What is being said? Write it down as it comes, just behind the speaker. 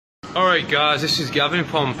Alright guys, this is Gavin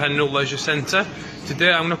from Pendle Leisure Centre. Today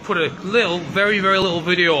I'm going to put a little, very little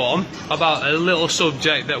video on about a little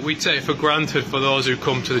subject that we take for granted for those who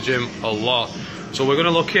come to the gym a lot. So we're going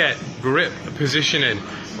to look at grip positioning.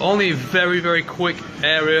 Only a very quick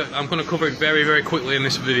area. I'm going to cover it very quickly in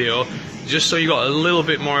this video, just so you got a little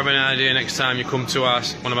bit more of an idea next time you come to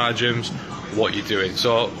one of our gyms what you're doing.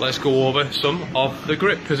 So let's go over some of the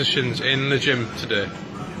grip positions in the gym today.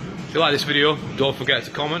 If you like this video, don't forget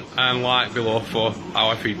to comment and like below for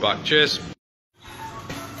our feedback. Cheers!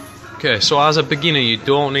 Okay, so as a beginner you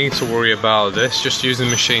don't need to worry about this, just use the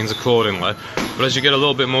machines accordingly. But as you get a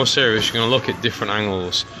little bit more serious, you're going to look at different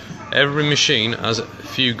angles. Every machine has a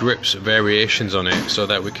few grips variations on it so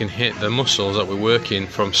that we can hit the muscles that we're working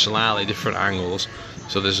from slightly different angles.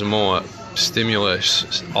 So there's more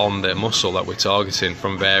stimulus on the muscle that we're targeting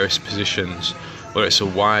from various positions. Whether it's a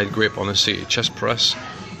wide grip on a seated chest press,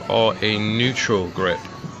 or a neutral grip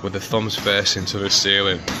with the thumbs facing to the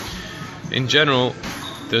ceiling. In general,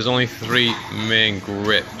 there's only three main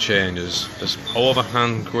grip changes. There's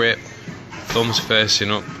overhand grip, thumbs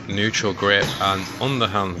facing up, neutral grip, and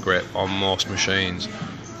underhand grip on most machines.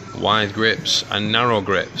 Wide grips and narrow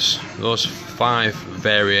grips. Those 5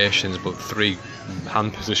 variations but 3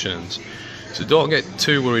 hand positions. So don't get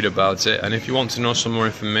too worried about it, and if you want to know some more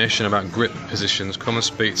information about grip positions, come and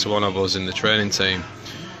speak to one of us in the training team.